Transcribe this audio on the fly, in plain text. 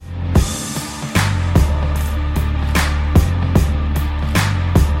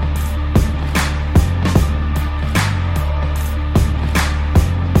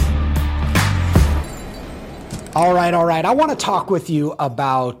All right. I want to talk with you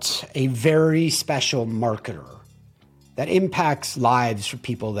about a very special marketer that impacts lives for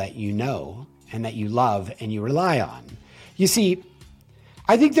people that you know and that you love and you rely on. You see,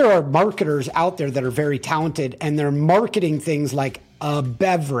 I think there are marketers out there that are very talented and they're marketing things like a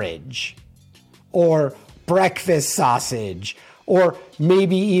beverage or breakfast sausage or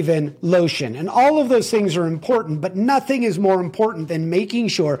maybe even lotion. And all of those things are important, but nothing is more important than making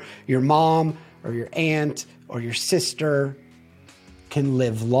sure your mom or your aunt or your sister can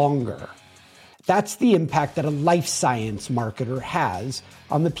live longer. That's the impact that a life science marketer has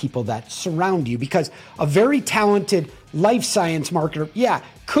on the people that surround you, because a very talented life science marketer,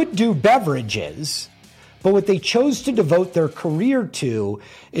 could do beverages, but what they chose to devote their career to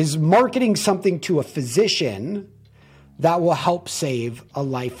is marketing something to a physician that will help save a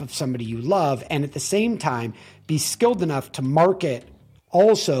life of somebody you love, and at the same time be skilled enough to market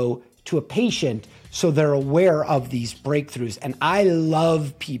also to a patient so they're aware of these breakthroughs. And I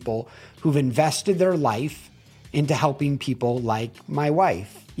love people who've invested their life into helping people like my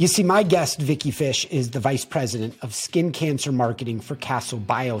wife. You see, my guest, Vicki Fish, is the vice president of skin cancer marketing for Castle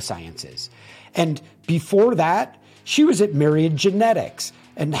Biosciences. And before that, she was at Myriad Genetics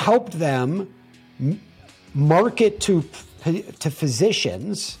and helped them market to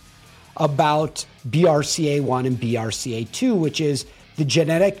physicians about BRCA1 and BRCA2, which is the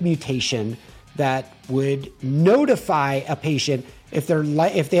genetic mutation that would notify a patient if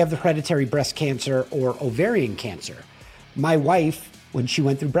they have the hereditary breast cancer or ovarian cancer. My wife, when she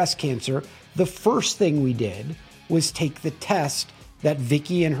went through breast cancer, the first thing we did was take the test that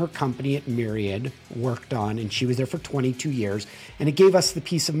Vicki and her company at Myriad worked on, and she was there for 22 years. And it gave us the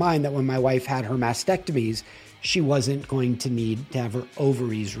peace of mind that when my wife had her mastectomies, she wasn't going to need to have her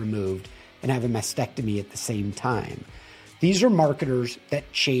ovaries removed and have a mastectomy at the same time. These are marketers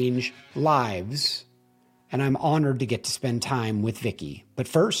that change lives, and I'm honored to get to spend time with Vicki. But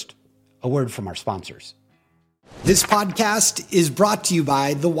first, a word from our sponsors. This podcast is brought to you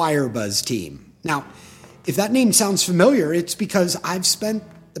by the Wirebuzz team. Now, if that name sounds familiar, it's because I've spent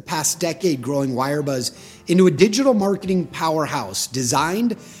the past decade growing Wirebuzz into a digital marketing powerhouse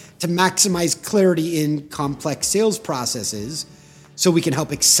designed to maximize clarity in complex sales processes so we can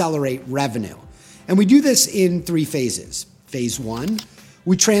help accelerate revenue. And we do this in 3 phases. Phase 1,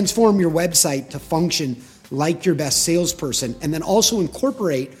 we transform your website to function like your best salesperson, and then also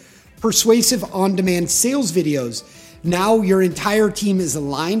incorporate persuasive on-demand sales videos. Now your entire team is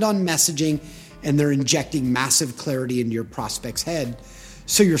aligned on messaging, and they're injecting massive clarity into your prospect's head.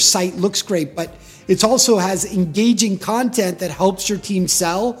 So your site looks great, but it also has engaging content that helps your team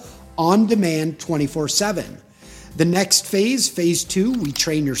sell on demand 24/7. The next phase, phase 2, we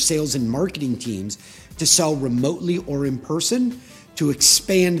train your sales and marketing teams to sell remotely or in person to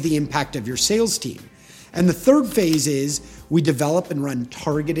expand the impact of your sales team. And the third phase is we develop and run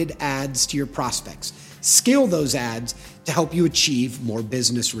targeted ads to your prospects. Scale those ads to help you achieve more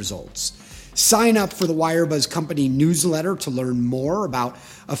business results. Sign up for the Wirebuzz Company newsletter to learn more about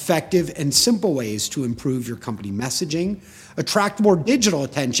effective and simple ways to improve your company messaging, attract more digital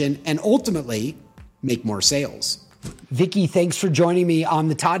attention, and ultimately make more sales. Vicki, thanks for joining me on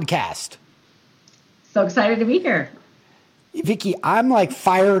the Toddcast. So excited to be here. Vicki, I'm like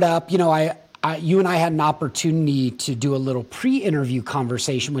fired up. You know, you and I had an opportunity to do a little pre-interview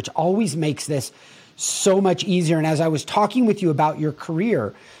conversation, which always makes this so much easier. And as I was talking with you about your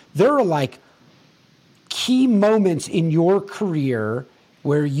career, there are like key moments in your career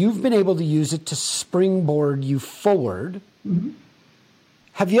where you've been able to use it to springboard you forward. Mm-hmm.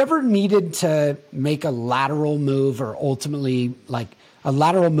 Have you ever needed to make a lateral move or ultimately like a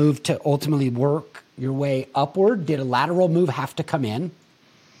lateral move to ultimately work your way upward? Did a lateral move have to come in?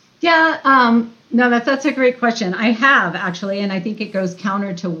 Yeah, no, that's a great question. I have actually, and I think it goes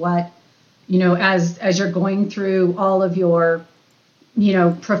counter to what, as you're going through all of your,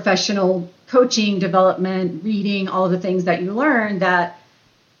 professional coaching, development, reading, all of the things that you learn that,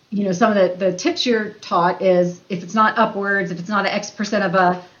 some of the tips you're taught is if it's not upwards, if it's not an X percent of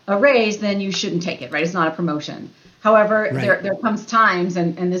a raise, then you shouldn't take it, right? It's not a promotion. However, right. there comes times,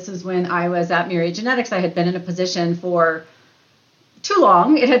 and this is when I was at Myriad Genetics, I had been in a position for too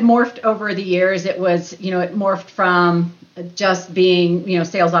long. It had morphed over the years. It was, it morphed from just being,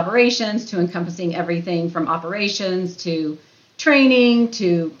 sales operations to encompassing everything from operations to training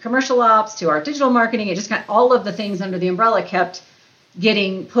to commercial ops to our digital marketing. It just kind of all of the things under the umbrella kept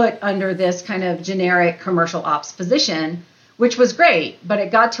getting put under this kind of generic commercial ops position, which was great. But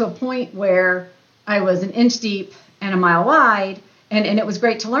it got to a point where I was an inch deep and a mile wide. And it was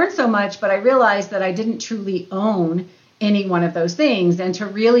great to learn so much, but I realized that I didn't truly own any one of those things, and to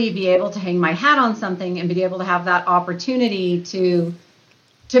really be able to hang my hat on something and be able to have that opportunity to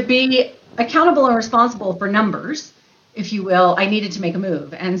be accountable and responsible for numbers, if you will, I needed to make a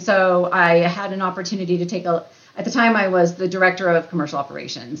move. And so I had an opportunity to at the time I was the director of commercial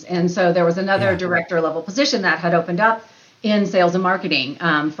operations. And so there was another director level position that had opened up in sales and marketing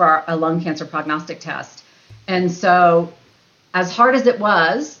for a lung cancer prognostic test. And so as hard as it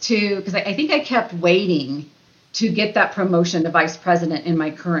was because I think I kept waiting to get that promotion to vice president in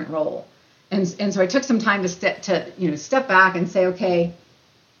my current role. And so I took some time to step back and say, okay,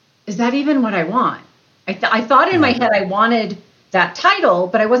 is that even what I want? I thought in my head I wanted that title,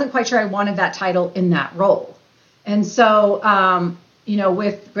 but I wasn't quite sure I wanted that title in that role. And so,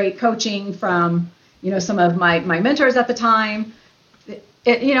 with great coaching from, some of my mentors at the time,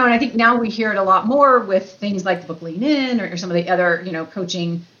 and I think now we hear it a lot more with things like the book Lean In or some of the other,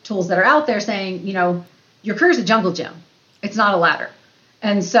 coaching tools that are out there saying, your career is a jungle gym. It's not a ladder.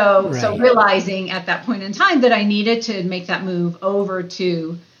 And so realizing at that point in time that I needed to make that move over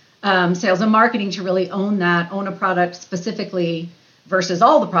to sales and marketing to really own a product specifically versus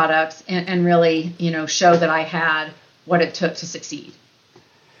all the products and really, show that I had what it took to succeed.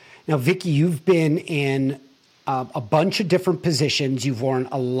 Now, Vicki, you've been in a bunch of different positions. You've worn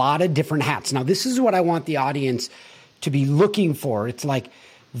a lot of different hats. Now, this is what I want the audience to be looking for. It's like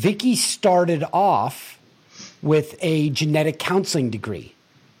Vicki started off with a genetic counseling degree,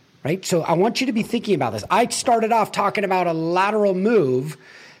 right? So I want you to be thinking about this. I started off talking about a lateral move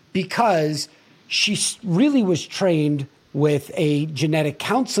because she really was trained with a genetic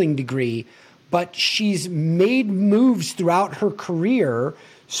counseling degree, but she's made moves throughout her career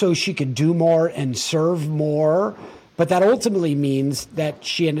so she could do more and serve more. But that ultimately means that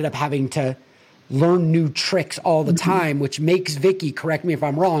she ended up having to learn new tricks all the time, which makes Vicki, correct me if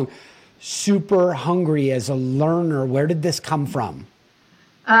I'm wrong, super hungry as a learner. Where did this come from?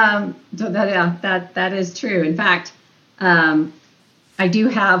 So that is true. In fact, I do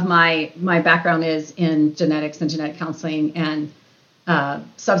have my background is in genetics and genetic counseling, and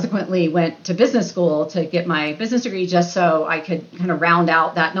subsequently went to business school to get my business degree just so I could kind of round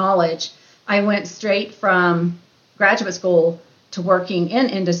out that knowledge. I went straight from graduate school to working in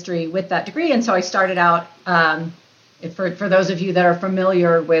industry with that degree. And so I started out, for those of you that are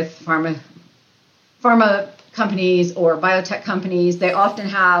familiar with pharma companies or biotech companies, they often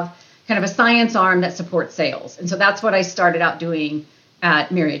have kind of a science arm that supports sales. And so that's what I started out doing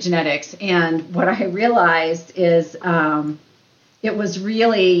at Myriad Genetics. And what I realized is it was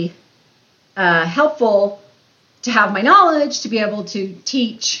really helpful to have my knowledge to be able to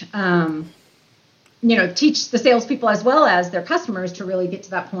teach the salespeople as well as their customers to really get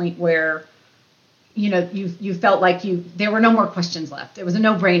to that point where, you felt like there were no more questions left. It was a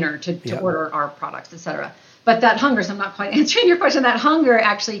no-brainer to order our products, et cetera. But that hunger, so I'm not quite answering your question, that hunger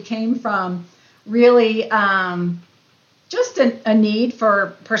actually came from really just a need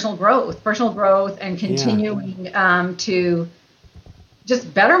for personal growth and continuing to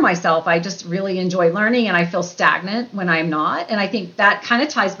just better myself. I just really enjoy learning, and I feel stagnant when I'm not. And I think that kind of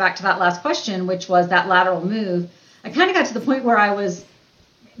ties back to that last question, which was that lateral move. I kind of got to the point where I was,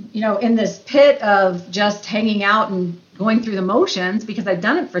 in this pit of just hanging out and going through the motions because I'd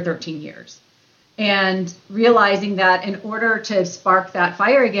done it for 13 years. And realizing that in order to spark that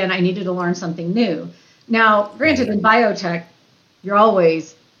fire again, I needed to learn something new. Now, granted, in biotech,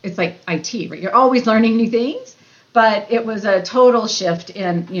 it's like IT, right? You're always learning new things. But it was a total shift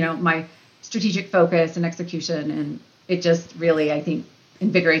in, my strategic focus and execution. And it just really, I think,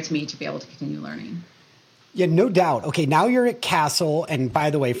 invigorates me to be able to continue learning. Yeah, no doubt. Okay, now you're at Castle. And by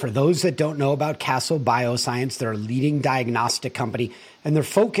the way, for those that don't know about Castle Bioscience, they're a leading diagnostic company. And they're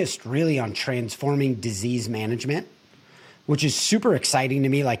focused really on transforming disease management, which is super exciting to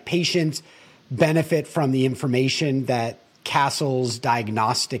me. Like, patients benefit from the information that Castle's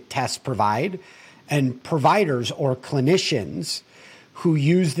diagnostic tests provide. And providers or clinicians who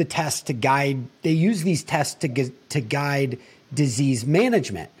use the test use these tests to guide disease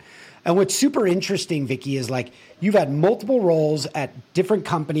management. And what's super interesting, Vicki, is like you've had multiple roles at different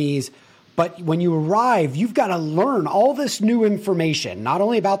companies, but when you arrive, you've got to learn all this new information, not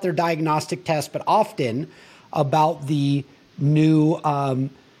only about their diagnostic test, but often about the new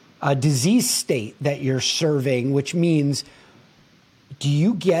disease state that you're serving, which means, do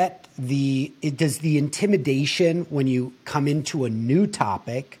you get does the intimidation when you come into a new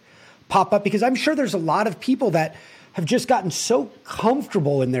topic pop up? Because I'm sure there's a lot of people that have just gotten so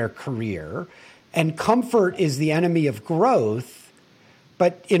comfortable in their career, and comfort is the enemy of growth.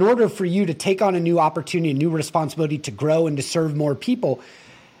 But in order for you to take on a new opportunity, a new responsibility to grow and to serve more people,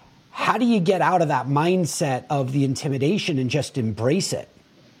 how do you get out of that mindset of the intimidation and just embrace it?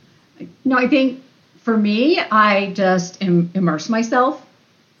 No, I think for me, I just immerse myself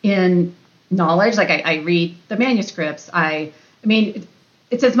in knowledge. Like I read the manuscripts. I mean,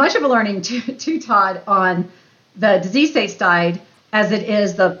 it's as much of a learning to Todd on the disease state side as it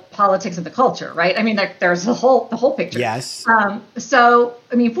is the politics of the culture, right? I mean, there's the whole picture. Yes. So,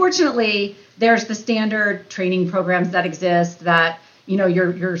 I mean, fortunately, there's the standard training programs that exist that,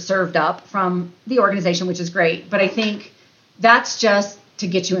 you're served up from the organization, which is great. But I think that's just to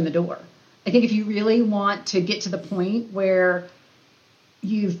get you in the door. I think if you really want to get to the point where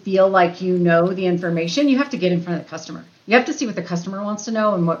you feel like you know the information, you have to get in front of the customer. You have to see what the customer wants to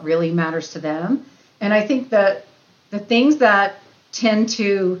know and what really matters to them. And I think that the things that tend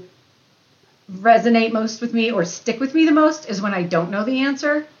to resonate most with me or stick with me the most is when I don't know the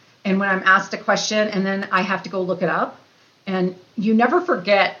answer and when I'm asked a question and then I have to go look it up. And you never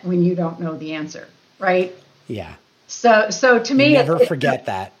forget when you don't know the answer, right? Yeah. So to me, you never forget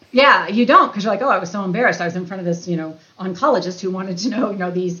that. Yeah, you don't, because you're like, oh, I was so embarrassed. I was in front of this, oncologist who wanted to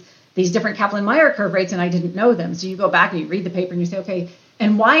know, these different Kaplan-Meier curve rates, and I didn't know them. So you go back and you read the paper and you say, okay,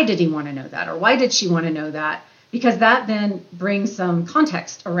 and why did he want to know that, or why did she want to know that? Because that then brings some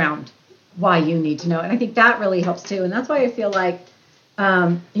context around why you need to know. And I think that really helps too. And that's why I feel like,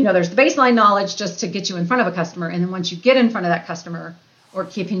 there's the baseline knowledge just to get you in front of a customer. And then once you get in front of that customer or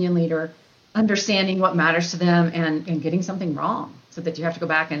key opinion leader, understanding what matters to them and getting something wrong so that you have to go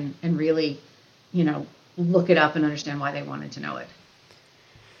back and really, look it up and understand why they wanted to know it.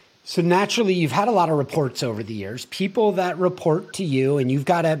 So naturally, you've had a lot of reports over the years, people that report to you, and you've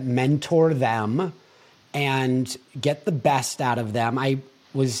got to mentor them and get the best out of them. I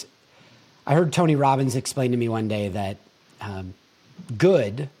heard Tony Robbins explain to me one day that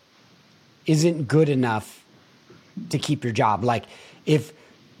good isn't good enough to keep your job. Like if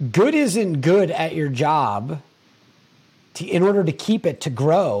good isn't good at your job, in order to keep it, to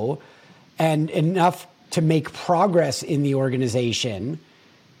grow and enough to make progress in the organization,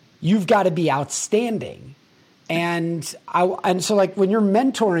 you've got to be outstanding. And so like when you're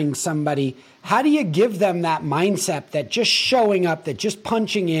mentoring somebody, how do you give them that mindset that just showing up, that just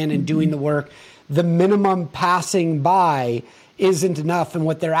punching in and doing the work, the minimum passing by isn't enough, and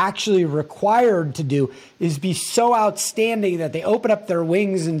what they're actually required to do is be so outstanding that they open up their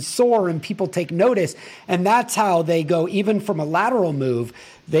wings and soar and people take notice. And that's how they go, even from a lateral move,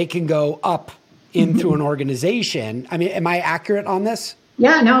 they can go up in through an organization. I mean, am I accurate on this?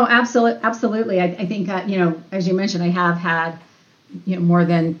 Yeah, no, absolutely. I think, as you mentioned, I have had, more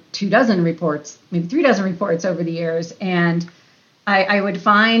than 24 reports, maybe 36 reports over the years. And I would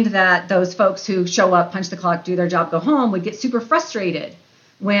find that those folks who show up, punch the clock, do their job, go home, would get super frustrated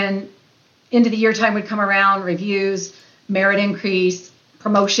when end of the year time would come around, reviews, merit increase,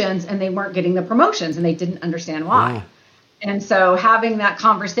 promotions, and they weren't getting the promotions and they didn't understand why. Yeah. And so having that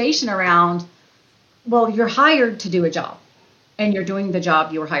conversation around, well, you're hired to do a job and you're doing the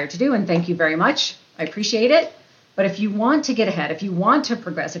job you were hired to do. And thank you very much. I appreciate it. But if you want to get ahead, if you want to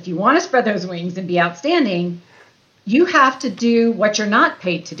progress, if you want to spread those wings and be outstanding, you have to do what you're not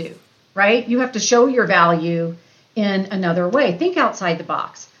paid to do, right? You have to show your value in another way. Think outside the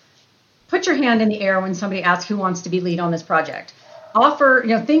box. Put your hand in the air when somebody asks who wants to be lead on this project.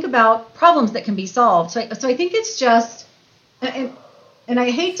 Think about problems that can be solved. So I think it's just, and I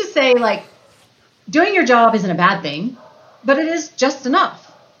hate to say like doing your job isn't a bad thing, but it is just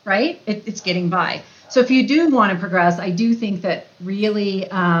enough, right? It's getting by. So if you do want to progress, I do think that really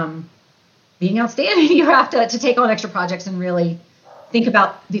being outstanding, you have to take on extra projects and really think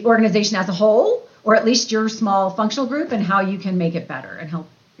about the organization as a whole, or at least your small functional group, and how you can make it better and help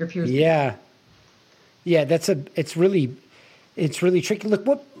your peers. Yeah. Yeah, it's really tricky. Look,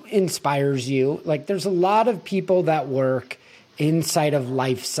 what inspires you? Like there's a lot of people that work inside of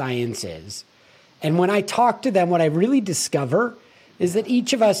life sciences. And when I talk to them, what I really discover is that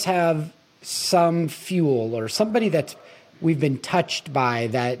each of us have some fuel or somebody that we've been touched by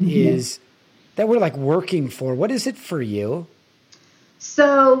that is that we're like working for. What is it for you?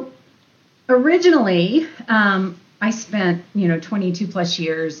 So originally, I spent, 22 plus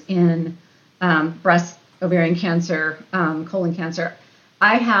years in breast, ovarian cancer, colon cancer.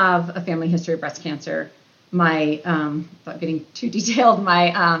 I have a family history of breast cancer. Without getting too detailed,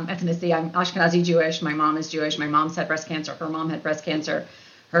 my ethnicity, I'm Ashkenazi Jewish. My mom is Jewish. My mom's had breast cancer. Her mom had breast cancer.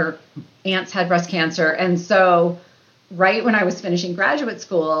 Her aunts had breast cancer. And so right when I was finishing graduate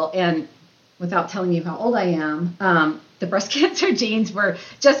school, and without telling you how old I am, the breast cancer genes were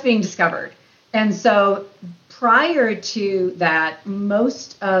just being discovered. And so prior to that,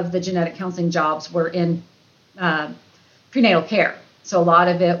 most of the genetic counseling jobs were in prenatal care. So a lot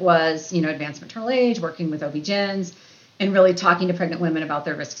of it was, advanced maternal age, working with OB-GYNs, and really talking to pregnant women about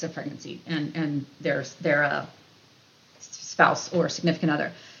their risks of pregnancy and their spouse or significant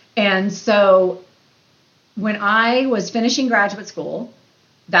other. And so when I was finishing graduate school,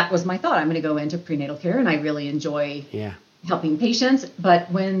 that was my thought. I'm going to go into prenatal care, and I really enjoy helping patients.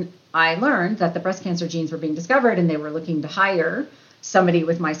 But when I learned that the breast cancer genes were being discovered and they were looking to hire somebody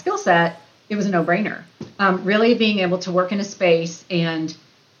with my skill set, it was a no-brainer. Really being able to work in a space. And,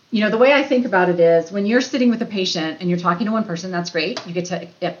 the way I think about it is when you're sitting with a patient and you're talking to one person, that's great. You get to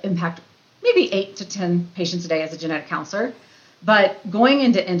impact maybe 8 to 10 patients a day as a genetic counselor. But going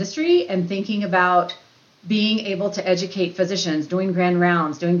into industry and thinking about being able to educate physicians, doing grand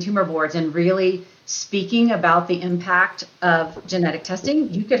rounds, doing tumor boards, and really speaking about the impact of genetic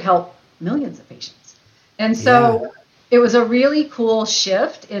testing, you could help millions of patients. And so it was a really cool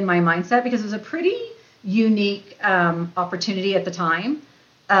shift in my mindset because it was a pretty unique opportunity at the time.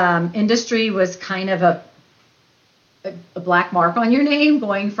 Industry was kind of a black mark on your name,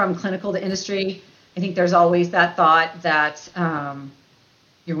 going from clinical to industry. I think there's always that thought that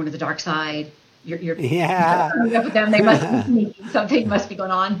you're one of the dark side. You're with them. They must be something must be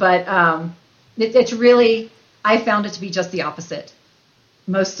going on. But it's really, I found it to be just the opposite.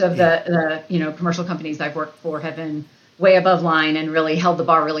 Most of the commercial companies I've worked for have been way above line and really held the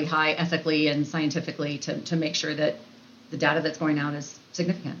bar really high ethically and scientifically to make sure that the data that's going out is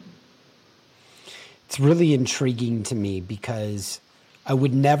significant. It's really intriguing to me because I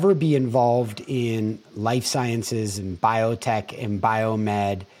would never be involved in life sciences and biotech and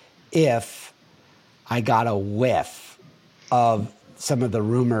biomed if I got a whiff of some of the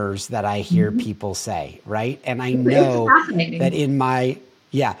rumors that I hear people say, right? And I know that in my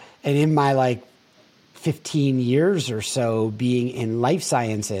 15 years or so being in life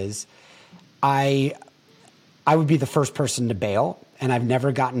sciences, I would be the first person to bail. And I've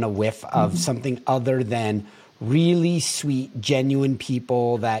never gotten a whiff of something other than really sweet, genuine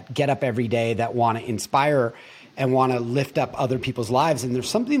people that get up every day that want to inspire and want to lift up other people's lives. And there's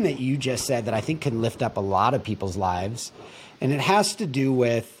something that you just said that I think can lift up a lot of people's lives. And it has to do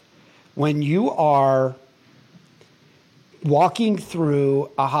with when you are walking through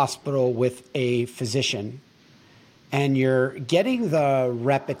a hospital with a physician and you're getting the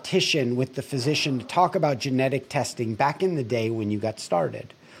repetition with the physician to talk about genetic testing back in the day when you got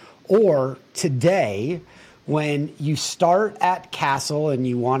started, or today when you start at Castle and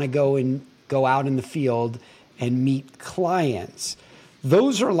you want to go out in the field and meet clients.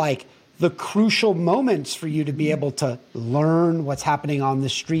 Those are like the crucial moments for you to be able to learn what's happening on the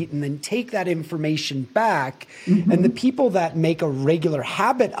street and then take that information back. And the people that make a regular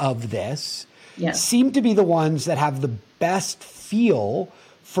habit of this seem to be the ones that have the best feel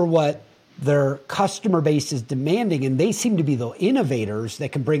for what their customer base is demanding. And they seem to be the innovators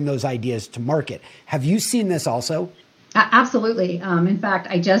that can bring those ideas to market. Have you seen this also? Absolutely. In fact,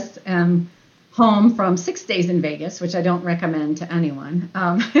 I just am home from 6 days in Vegas, which I don't recommend to anyone.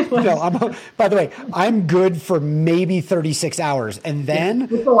 By the way, I'm good for maybe 36 hours. And then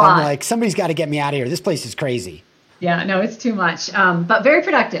I'm like, somebody's got to get me out of here. This place is crazy. Yeah, no, it's too much, but very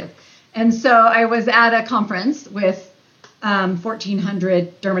productive. And so I was at a conference with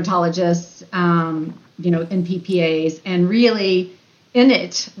 1,400 dermatologists, and PPAs, and really in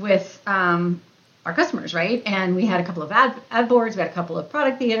it with our customers, right? And we had a couple of ad boards, we had a couple of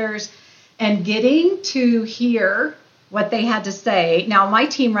product theaters, and getting to hear what they had to say. Now, my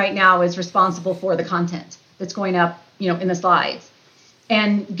team right now is responsible for the content that's going up, in the slides,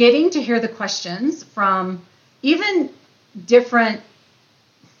 and getting to hear the questions from even different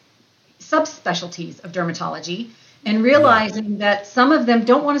subspecialties of dermatology, and realizing that some of them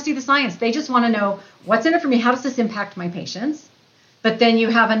don't want to see the science. They just want to know what's in it for me. How does this impact my patients? But then you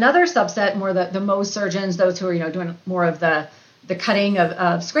have another subset, more the Mohs surgeons, those who are, doing more of the cutting of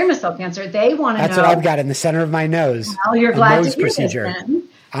squamous cell cancer. They want to know. That's what I've got in the center of my nose. Well, you're glad to hear procedure. This then,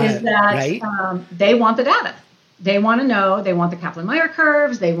 is that right? They want the data. They want to know. They want the Kaplan-Meier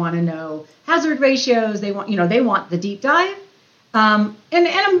curves. They want to know hazard ratios. They want, they want the deep dive. And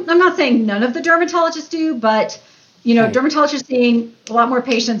I'm not saying none of the dermatologists do, but dermatologists seeing a lot more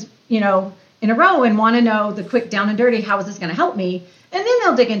patients, in a row and want to know the quick down and dirty, how is this going to help me? And then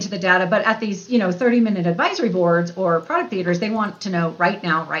they'll dig into the data. But at these, 30-minute advisory boards or product theaters, they want to know right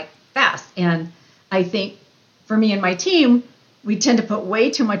now, right fast. And I think for me and my team, we tend to put way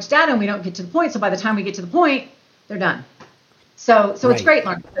too much data and we don't get to the point. So by the time we get to the point, they're done. So right. It's great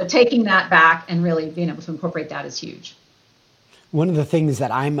learning. So taking that back and really being able to incorporate that is huge. One of the things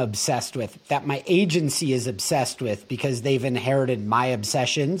that I'm obsessed with, that my agency is obsessed with because they've inherited my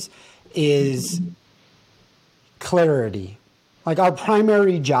obsessions, is clarity. Like our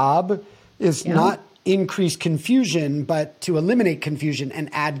primary job is not increase confusion, but to eliminate confusion and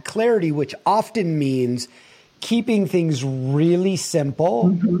add clarity, which often means keeping things really simple.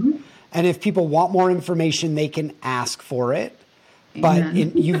 Mm-hmm. And if people want more information, they can ask for it. But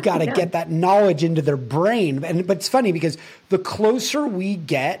you've got to get that knowledge into their brain. But it's funny because the closer we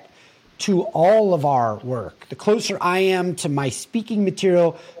get to all of our work, the closer I am to my speaking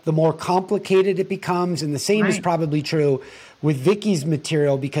material, the more complicated it becomes. And the same is probably true with Vicki's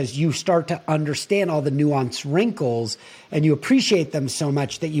material, because you start to understand all the nuanced wrinkles and you appreciate them so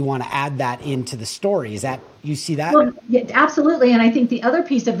much that you want to add that into the story. Is that, you see that? Well, yeah, absolutely. And I think the other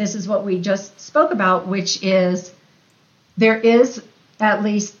piece of this is what we just spoke about, which is there is at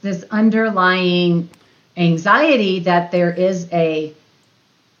least this underlying anxiety that there is a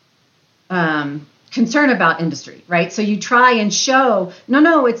concern about industry, right? So you try and show,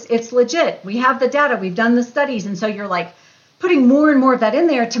 no, it's legit. We have the data, we've done the studies. And so you're like putting more and more of that in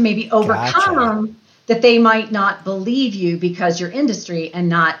there to maybe overcome that they might not believe you because you're industry and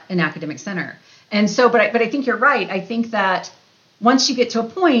not an academic center. And so, but I think you're right. I think that once you get to a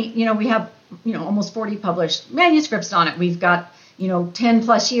point, we have, almost 40 published manuscripts on it. We've got, 10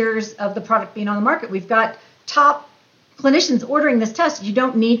 plus years of the product being on the market. We've got top clinicians ordering this test. You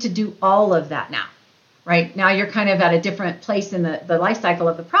don't need to do all of that now, right? Now you're kind of at a different place in the life cycle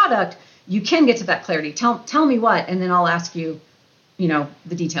of the product. You can get to that clarity. Tell me what, and then I'll ask you, the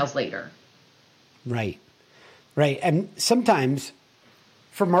details later. Right. And sometimes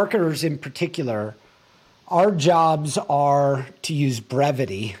for marketers in particular, our jobs are to use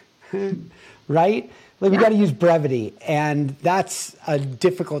brevity, right? Like we got to use brevity, and that's a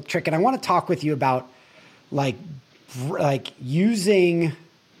difficult trick. And I want to talk with you about like using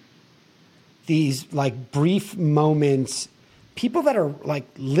these like brief moments, people that are like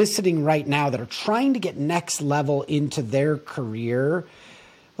listening right now that are trying to get next level into their career.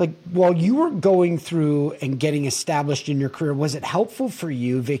 Like while you were going through and getting established in your career, was it helpful for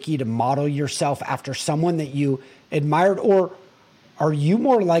you, Vicki, to model yourself after someone that you admired, or are you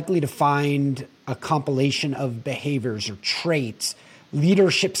more likely to find a compilation of behaviors or traits,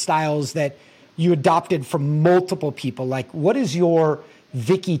 leadership styles that you adopted from multiple people? Like, what is your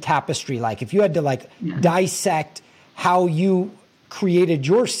Vicki tapestry like? If you had to dissect how you created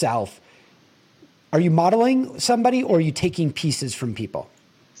yourself, are you modeling somebody or are you taking pieces from people?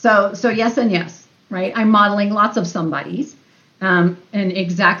 So yes and yes, right? I'm modeling lots of somebodies, and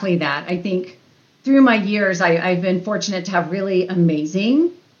exactly that. I think through my years, I've been fortunate to have really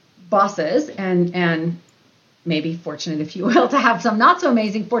amazing bosses, and maybe fortunate, if you will, to have some not so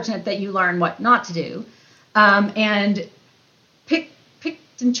amazing, fortunate that you learn what not to do, and picked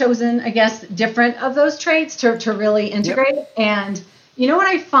and chosen, I guess, different of those traits to really integrate. Yep. And what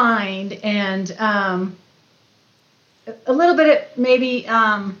I find, and a little bit maybe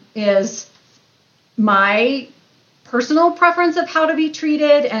is my personal preference of how to be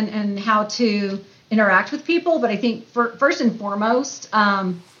treated and how to interact with people. But I think first and foremost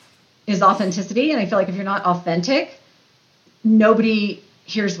is authenticity. And I feel like if you're not authentic, nobody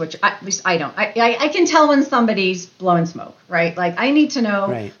hears what at least I don't. I can tell when somebody's blowing smoke, right? Like I need to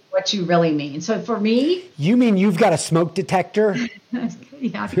know what you really mean. So for me, you mean you've got a smoke detector?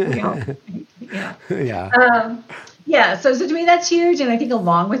 Yeah. So to me, that's huge. And I think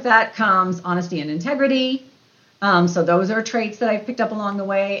along with that comes honesty and integrity. So those are traits that I've picked up along the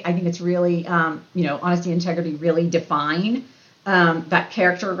way. I think it's really, honesty and integrity really define that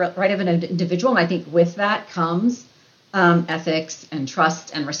character, right, of an individual. And I think with that comes ethics and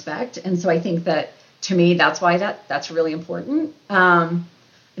trust and respect. And so I think that, to me, that's why that's really important. I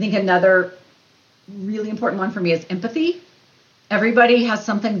think another really important one for me is empathy. Everybody has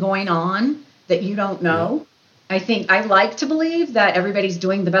something going on that you don't know. I think I like to believe that everybody's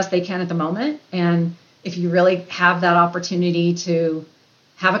doing the best they can at the moment. And if you really have that opportunity to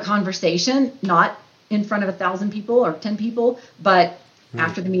have a conversation, not in front of 1,000 people or 10 people, but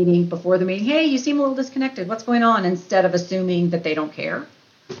after the meeting, before the meeting, hey, you seem a little disconnected. What's going on? Instead of assuming that they don't care.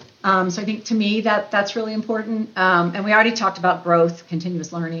 So I think to me that's really important. And we already talked about growth,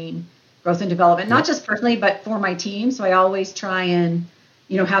 continuous learning, growth and development, not just personally, but for my team. So I always try and,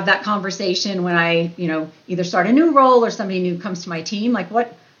 have that conversation when I, either start a new role or somebody new comes to my team. Like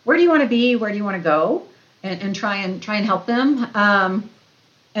where do you want to be? Where do you want to go? And try and help them.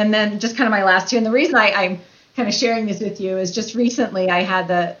 And then just kind of my last two. And the reason I'm kind of sharing this with you is just recently I had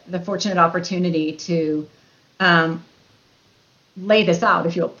the fortunate opportunity to lay this out,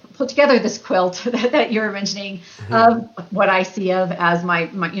 if you'll put together this quilt that you're mentioning of what I see of as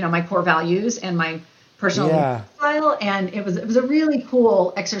my core values and my personal style. And it was a really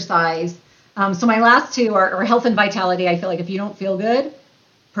cool exercise So my last two are health and vitality. I feel like if you don't feel good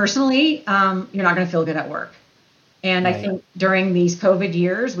personally, you're not going to feel good at work. And I think during these COVID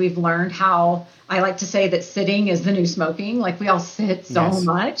years, we've learned how, I like to say that sitting is the new smoking. Like we all sit so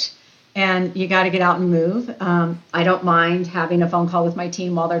much, and you got to get out and move. I don't mind having a phone call with my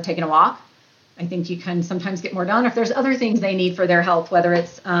team while they're taking a walk. I think you can sometimes get more done. If there's other things they need for their health, whether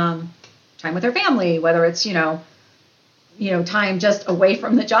it's time with their family, whether it's, time just away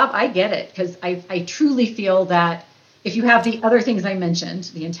from the job, I get it. Because I truly feel that if you have the other things I mentioned,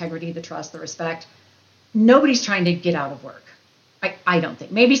 the integrity, the trust, the respect, nobody's trying to get out of work. I don't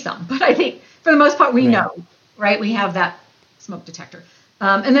think. Maybe some, but I think for the most part, we know, right? We have that smoke detector.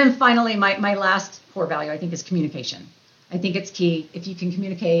 And then finally, my last core value, I think, is communication. I think it's key. If you can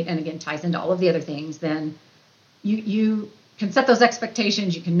communicate, and again, ties into all of the other things, then you can set those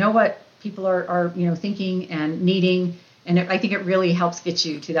expectations. You can know what people are thinking and needing. And I think it really helps get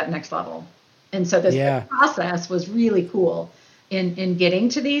you to that next level. And so this process was really cool in getting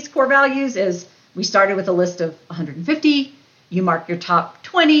to these core values. Is we started with a list of 150. You mark your top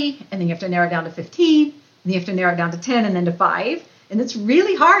 20, and then you have to narrow it down to 15, and then you have to narrow it down to 10, and then to 5. And it's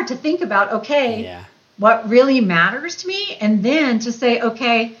really hard to think about, what really matters to me, and then to say,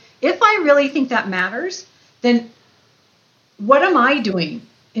 okay, if I really think that matters, then what am I doing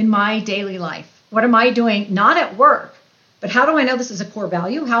in my daily life? What am I doing, not at work, but how do I know this is a core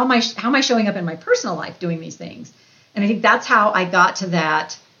value? How am I showing up in my personal life doing these things? And I think that's how I got to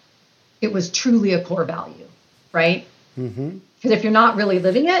that. It was truly a core value, right? Because if you're not really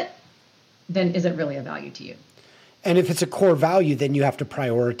living it, then is it really a value to you? And if it's a core value, then you have to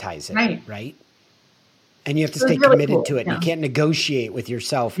prioritize it, right? And you have to stay committed to it. You can't negotiate with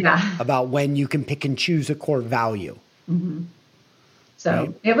yourself about when you can pick and choose a core value.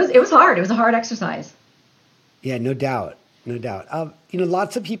 So it was hard. It was a hard exercise. Yeah, no doubt.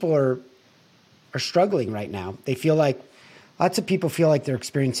 Lots of people are struggling right now. Lots of people feel like they're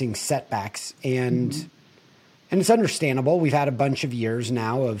experiencing setbacks, and it's understandable. We've had a bunch of years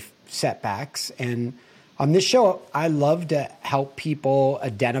now of setbacks, and on this show, I love to help people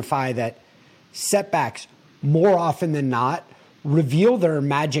identify that setbacks, more often than not, reveal their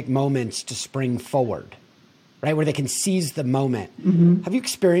magic moments to spring forward, right? Where they can seize the moment. Have you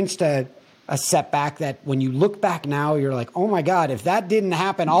experienced a setback that when you look back now, you're like, oh my God, if that didn't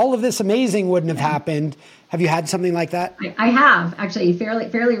happen, all of this amazing wouldn't have happened. Have you had something like that? I have, actually,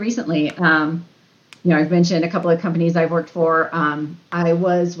 fairly recently. I've mentioned a couple of companies I've worked for. I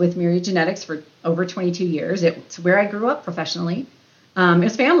was with Myriad Genetics for over 22 years. It's where I grew up professionally. It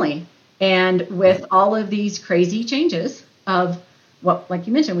was family. And with all of these crazy changes of what, like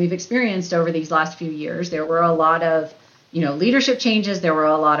you mentioned, we've experienced over these last few years, there were a lot of, leadership changes. There were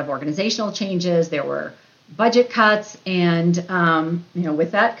a lot of organizational changes. There were budget cuts. And,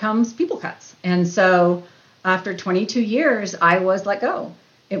 with that comes people cuts. And so after 22 years, I was let go,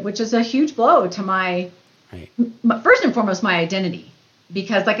 which is a huge blow to my first and foremost, my identity.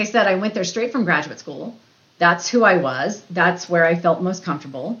 Because like I said, I went there straight from graduate school. That's who I was. That's where I felt most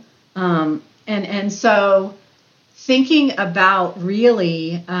comfortable. And so thinking about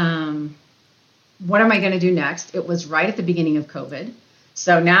really, what am I going to do next? It was right at the beginning of COVID.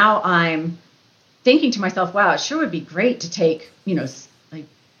 So now I'm thinking to myself, wow, it sure would be great to take, like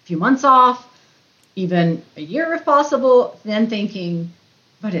a few months off, even a year if possible. Then thinking,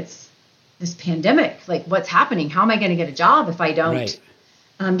 but it's this pandemic, like what's happening? How am I going to get a job if I don't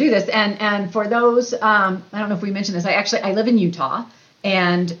do this? And for those, I don't know if we mentioned this, I live in Utah.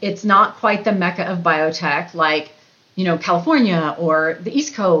 And it's not quite the mecca of biotech like, California or the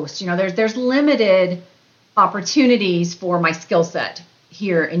East Coast. There's limited opportunities for my skill set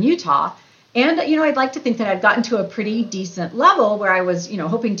here in Utah. And, I'd like to think that I'd gotten to a pretty decent level where I was,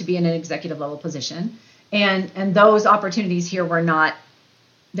 hoping to be in an executive level position. And those opportunities here were not,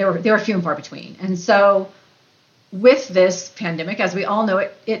 they were few and far between. And so with this pandemic, as we all know,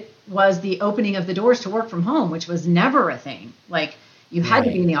 it was the opening of the doors to work from home, which was never a thing. Like, you had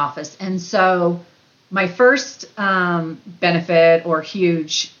to be in the office. And so my first benefit or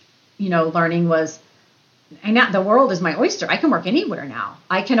huge, learning was, the world is my oyster. I can work anywhere now.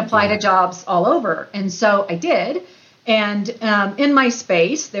 I can apply to jobs all over. And so I did. And in my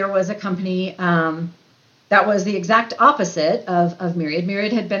space, there was a company that was the exact opposite of Myriad.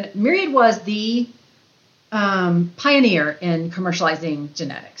 Myriad was the pioneer in commercializing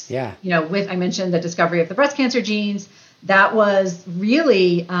genetics. I mentioned the discovery of the breast cancer genes. That was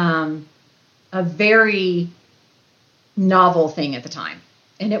really a very novel thing at the time.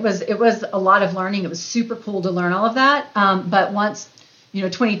 And it was a lot of learning. It was super cool to learn all of that. But once,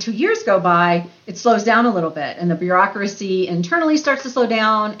 22 years go by, it slows down a little bit, and the bureaucracy internally starts to slow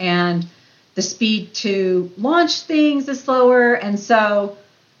down. And, the speed to launch things is slower. And so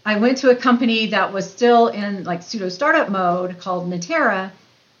I went to a company that was still in like pseudo startup mode called Natera.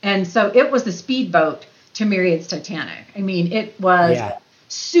 And so it was the speedboat to Myriad's Titanic. I mean, it was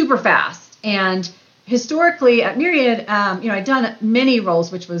super fast. And historically at Myriad, I'd done many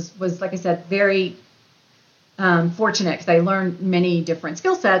roles, which was like I said, very fortunate because I learned many different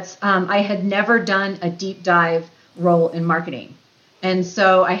skill sets. I had never done a deep dive role in marketing. And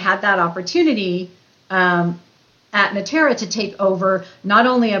so I had that opportunity at Natera to take over not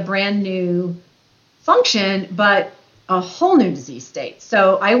only a brand new function, but a whole new disease state.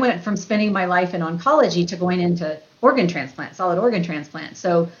 So I went from spending my life in oncology to going into organ transplant, solid organ transplant.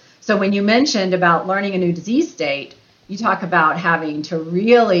 So when you mentioned about learning a new disease state, you talk about having to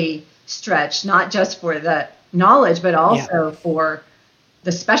really stretch, not just for the knowledge, but also for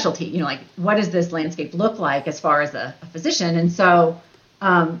the specialty, like what does this landscape look like as far as a physician? And so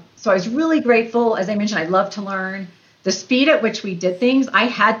I was really grateful. As I mentioned, I love to learn. The speed at which we did things, I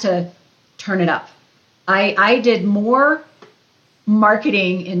had to turn it up. I did more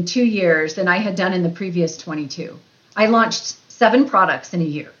marketing in 2 years than I had done in the previous 22. I launched 7 products in a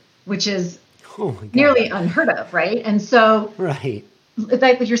year, which is nearly unheard of, right? And so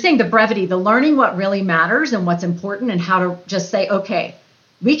like you're saying, the brevity, the learning what really matters and what's important and how to just say, okay,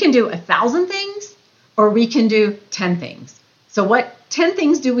 we can do 1,000 things or we can do 10 things. So what 10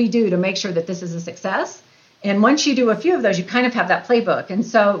 things do we do to make sure that this is a success? And once you do a few of those, you kind of have that playbook. And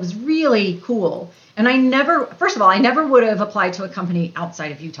so it was really cool. And I never would have applied to a company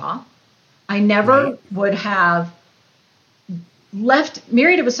outside of Utah. I never would have left.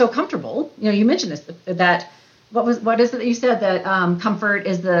 Myriad, it was so comfortable. You mentioned this, that what is it that you said, that comfort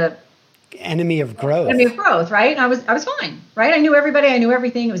is the enemy of growth. Enemy of growth, right? And I was fine, right? I knew everybody. I knew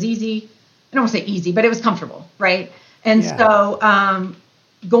everything. It was easy. I don't want to say easy, but it was comfortable, right? And so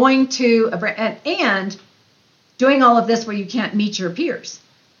going to a brand and doing all of this where you can't meet your peers.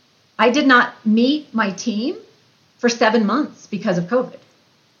 I did not meet my team for 7 months because of COVID.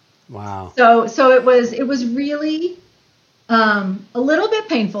 Wow. So it was really a little bit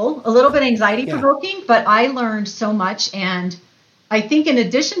painful, a little bit anxiety provoking, but I learned so much. And I think in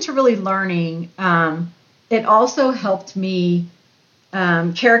addition to really learning, it also helped me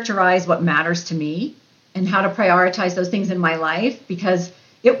characterize what matters to me and how to prioritize those things in my life, because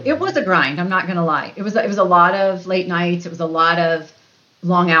it was a grind. I'm not going to lie. It was a lot of late nights. It was a lot of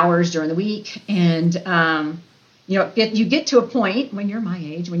long hours during the week. And, you get to a point when you're my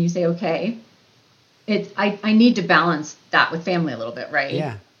age, when you say, okay, I need to balance that with family a little bit. Right.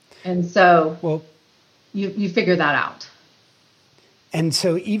 Yeah. And so you figure that out. And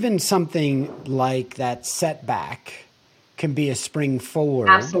so even something like that setback can be a spring forward.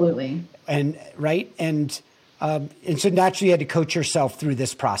 Absolutely. And right. And so naturally you had to coach yourself through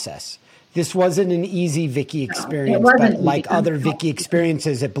this process. This wasn't an easy Vicki experience, but like other Vicki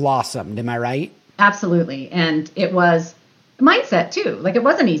experiences, it blossomed. Am I right? Absolutely. And it was a mindset too. Like it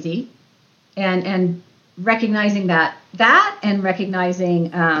wasn't easy. And recognizing that and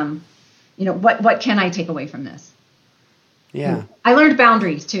recognizing, what can I take away from this? Yeah. I learned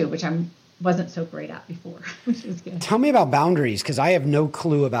boundaries too, which I wasn't so great at before, which was good. Tell me about boundaries, because I have no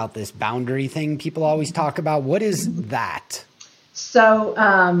clue about this boundary thing people always talk about. What is that? So,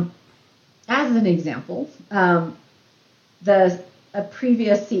 as an example, a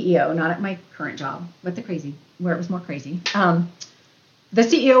previous CEO, not at my current job, but where it was more crazy, the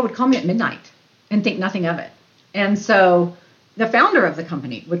CEO would call me at midnight and think nothing of it. And so the founder of the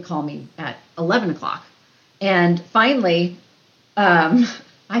company would call me at 11 o'clock. And finally,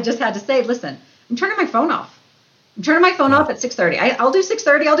 I just had to say, listen, I'm turning my phone off. I'm turning my phone off at 6:30. I'll do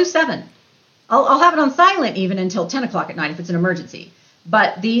 6:30. I'll do 7. I'll have it on silent even until 10 o'clock at night if it's an emergency.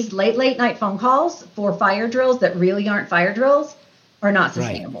 But these late night phone calls for fire drills that really aren't fire drills are not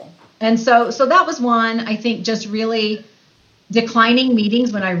sustainable. Right. And so that was one, I think, just really declining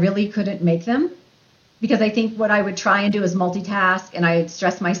meetings when I really couldn't make them, because I think what I would try and do is multitask, and I'd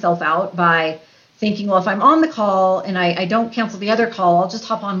stress myself out by thinking, well, if I'm on the call and I don't cancel the other call, I'll just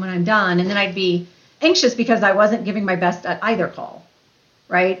hop on when I'm done. And then I'd be anxious because I wasn't giving my best at either call.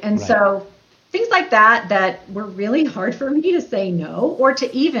 Right. And so things like that were really hard for me to say no, or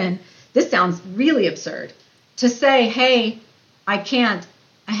to even, this sounds really absurd, to say, hey, I can't,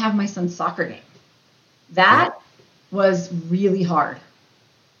 I have my son's soccer game. That was really hard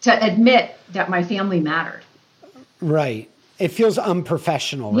to admit that my family mattered. Right. It feels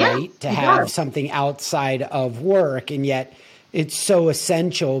unprofessional, right? To have something outside of work, and yet it's so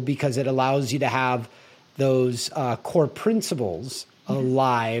essential because it allows you to have those core principles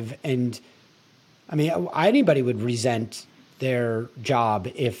alive. And I mean, anybody would resent their job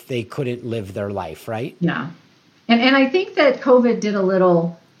if they couldn't live their life, right? Yeah. And I think that COVID did a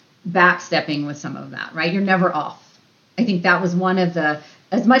little backstepping with some of that, right? You're never off. I think that was one of the,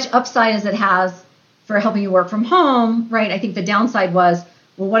 as much upside as it has for helping you work from home, right? I think the downside was,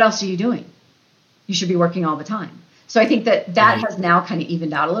 well, what else are you doing? You should be working all the time. So I think that has now kind of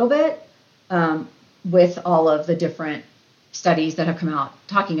evened out a little bit with all of the different studies that have come out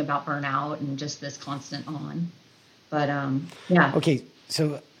talking about burnout and just this constant on. But yeah. Okay,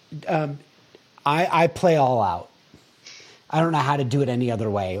 so I play all out. I don't know how to do it any other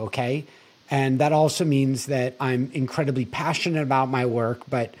way, okay? And that also means that I'm incredibly passionate about my work,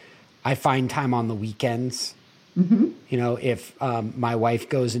 but I find time on the weekends. Mm-hmm. You know, if my wife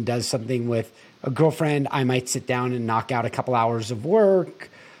goes and does something with a girlfriend, I might sit down and knock out a couple hours of work,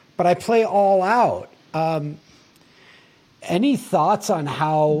 but I play all out. Any thoughts on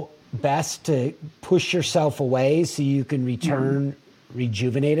how best to push yourself away so you can return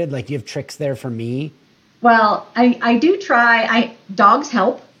rejuvenated? Like, you have tricks there for me? Well, I do try. Dogs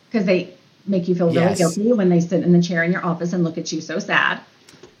help because they make you feel really guilty when they sit in the chair in your office and look at you so sad.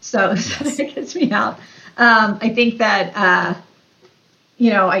 So it gets me out. I think that,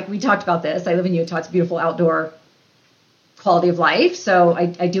 we talked about this. I live in Utah. It's beautiful outdoor quality of life. So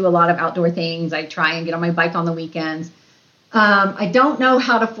I do a lot of outdoor things. I try and get on my bike on the weekends. I don't know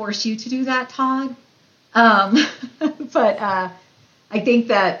how to force you to do that, Todd. But I think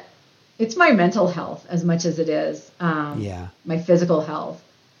that it's my mental health as much as it is my physical health.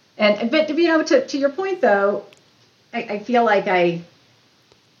 But to your point though, I feel like I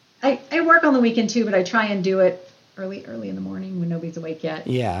work on the weekend too, but I try and do it early in the morning when nobody's awake yet.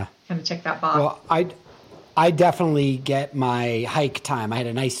 Yeah. Kind of check that box. Well, I definitely get my hike time. I had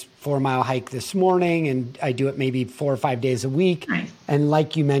a nice 4-mile hike this morning, and I do it maybe 4 or 5 days a week. Nice. And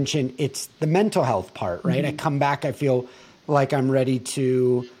like you mentioned, it's the mental health part, right? Mm-hmm. I come back, I feel like I'm ready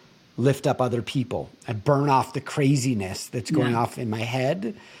to lift up other people. I burn off the craziness that's going off in my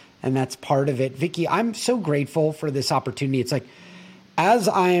head, and that's part of it. Vicki, I'm so grateful for this opportunity. It's like, as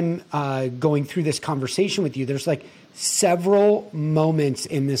I'm going through this conversation with you, there's like several moments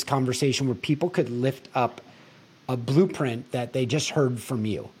in this conversation where people could lift up a blueprint that they just heard from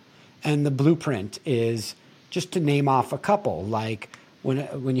you. And the blueprint is, just to name off a couple, like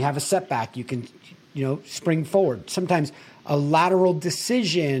when you have a setback, you can, spring forward. Sometimes a lateral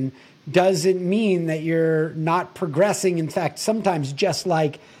decision doesn't mean that you're not progressing. In fact, sometimes just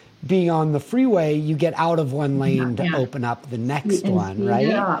like being on the freeway, you get out of one lane to open up the next one, right?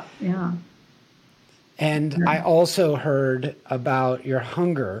 Yeah. And I also heard about your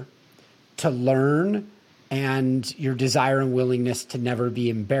hunger to learn and your desire and willingness to never be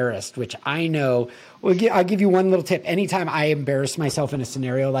embarrassed, which I know, I'll give you one little tip. Anytime I embarrass myself in a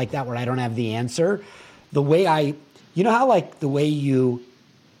scenario like that where I don't have the answer, the way how like the way you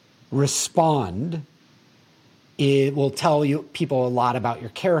respond, it will tell you people a lot about your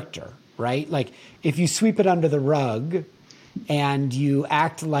character, right? Like if you sweep it under the rug and you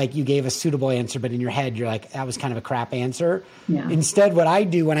act like you gave a suitable answer, but in your head, you're like, that was kind of a crap answer. Yeah. Instead, what I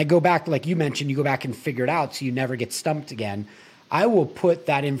do when I go back, like you mentioned, you go back and figure it out so you never get stumped again. I will put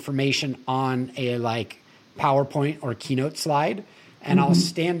that information on a PowerPoint or Keynote slide, and I'll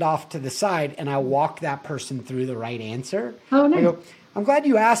stand off to the side and I'll walk that person through the right answer. Oh, nice. I go, I'm glad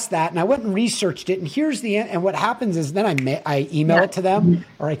you asked that, and I went and researched it, and here's the end. And what happens is then I email it to them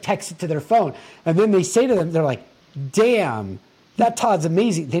or I text it to their phone, and then they say to them, they're like, damn, that Todd's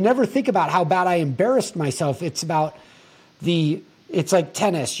amazing. They never think about how bad I embarrassed myself. It's about it's like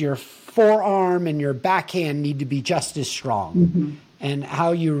tennis. Your forearm and your backhand need to be just as strong. Mm-hmm. And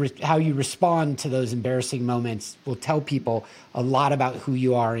how you respond to those embarrassing moments will tell people a lot about who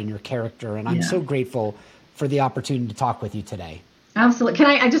you are and your character. And I'm so grateful for the opportunity to talk with you today. Absolutely. Can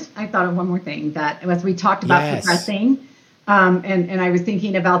I thought of one more thing that as we talked about progressing, and I was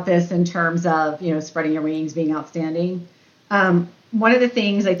thinking about this in terms of, spreading your wings, being outstanding. One of the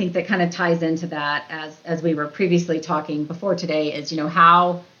things I think that kind of ties into that as we were previously talking before today is,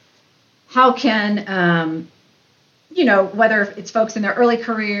 how can, whether it's folks in their early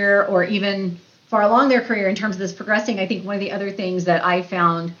career or even far along their career in terms of this progressing, I think one of the other things that I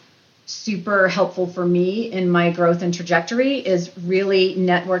found super helpful for me in my growth and trajectory is really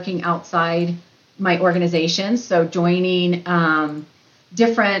networking outside my organization. So joining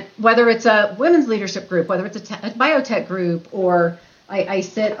different, whether it's a women's leadership group, whether it's a biotech group, or I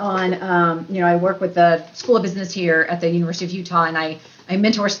sit on, I work with the School of Business here at the University of Utah, and I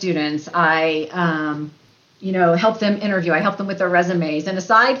mentor students. I, help them interview. I help them with their resumes. And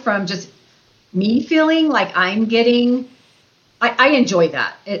aside from just me feeling like I'm getting, I enjoy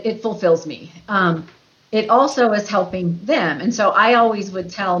that. It fulfills me. it also is helping them. And so I always would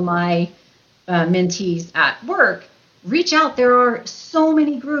tell my mentees at work, reach out. There are so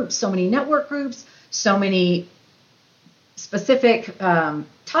many groups, so many network groups, so many specific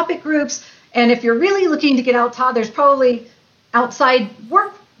topic groups. And if you're really looking to get out, Todd, there's probably outside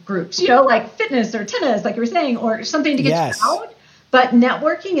work groups, like fitness or tennis, like you were saying, or something to get you out. But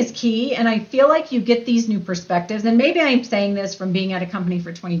networking is key. And I feel like you get these new perspectives. And maybe I'm saying this from being at a company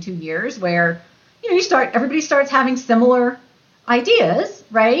for 22 years where, everybody starts having similar ideas,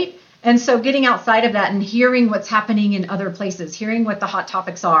 right? And so getting outside of that and hearing what's happening in other places, hearing what the hot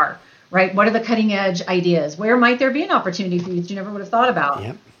topics are, right? What are the cutting edge ideas? Where might there be an opportunity for you that you never would have thought about?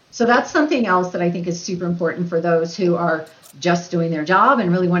 Yep. So that's something else that I think is super important for those who are just doing their job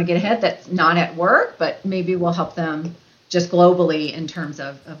and really want to get ahead, that's not at work, but maybe will help them just globally in terms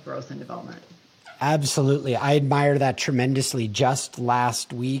of growth and development. Absolutely. I admire that tremendously. Just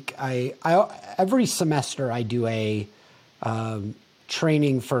last week, I every semester I do a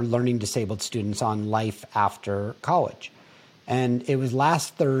training for learning disabled students on life after college. And it was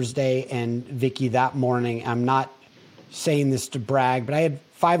last Thursday, and Vicki, that morning, I'm not saying this to brag, but I had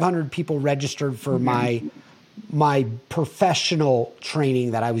 500 people registered for my professional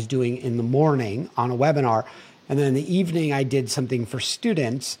training that I was doing in the morning on a webinar. And then in the evening, I did something for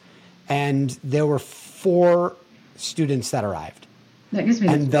students, and there were 4 students that arrived. That gives me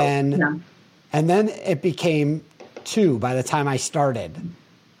and then it became 2 by the time I started.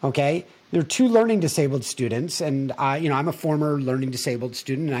 Okay. There are 2 learning disabled students, and I'm a former learning disabled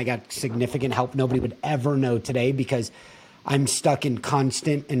student, and I got significant help nobody would ever know today because I'm stuck in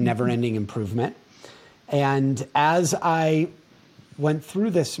constant and never-ending improvement. And as I went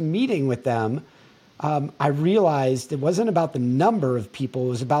through this meeting with them, I realized it wasn't about the number of people, it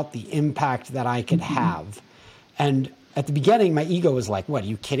was about the impact that I could have. And at the beginning, my ego was like, what, are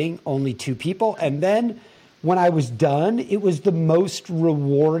you kidding? Only 2 people? And then when I was done, it was the most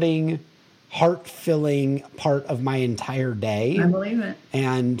rewarding, heart-filling part of my entire day. I believe it.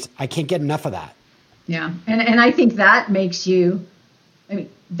 And I can't get enough of that. Yeah. And I think that makes you,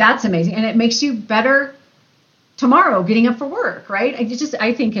 that's amazing. And it makes you better tomorrow getting up for work, right?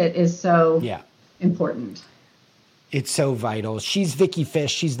 I think it is so important. It's so vital. She's Vicki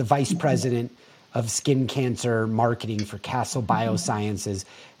Fish. She's the vice president of skin cancer marketing for Castle Biosciences.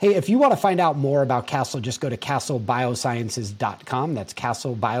 Hey, if you want to find out more about Castle, just go to castlebiosciences.com. That's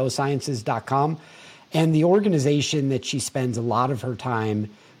castlebiosciences.com. And the organization that she spends a lot of her time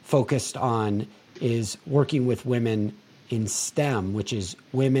focused on is working with women in STEM, which is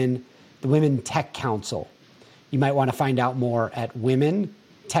the Women Tech Council. You might want to find out more at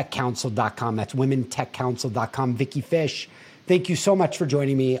womentechcouncil.com. That's womentechcouncil.com. Vicki Fish, thank you so much for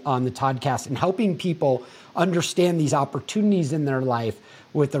joining me on the Toddcast and helping people understand these opportunities in their life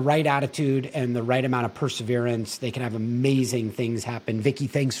with the right attitude and the right amount of perseverance. They can have amazing things happen. Vicki,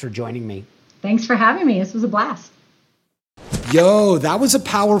 thanks for joining me. Thanks for having me. This was a blast. Yo, that was a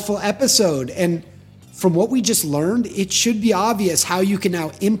powerful episode. And from what we just learned, it should be obvious how you can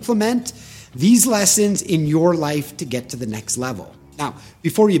now implement these lessons in your life to get to the next level. Now,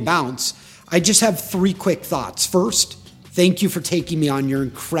 before you bounce, I just have 3 quick thoughts. First, thank you for taking me on your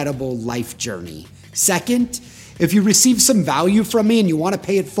incredible life journey. Second, if you receive some value from me and you want to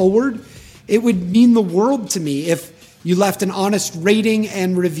pay it forward, it would mean the world to me if you left an honest rating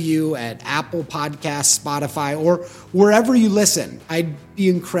and review at Apple Podcasts, Spotify, or wherever you listen. I'd be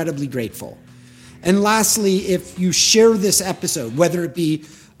incredibly grateful. And lastly, if you share this episode, whether it be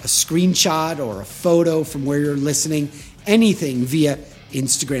a screenshot or a photo from where you're listening, anything via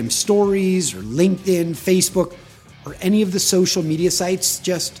Instagram stories or LinkedIn, Facebook, or any of the social media sites,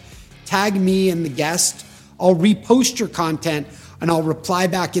 just tag me and the guest. I'll repost your content and I'll reply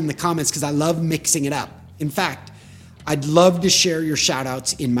back in the comments because I love mixing it up. In fact, I'd love to share your shout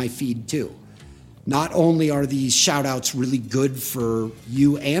outs in my feed too. Not only are these shout outs really good for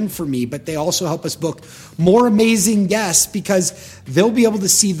you and for me, but they also help us book more amazing guests because they'll be able to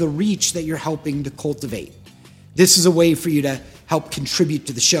see the reach that you're helping to cultivate. This is a way for you to help contribute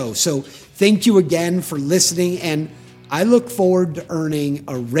to the show. So thank you again for listening, and I look forward to earning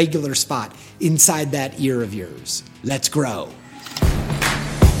a regular spot inside that ear of yours. Let's grow.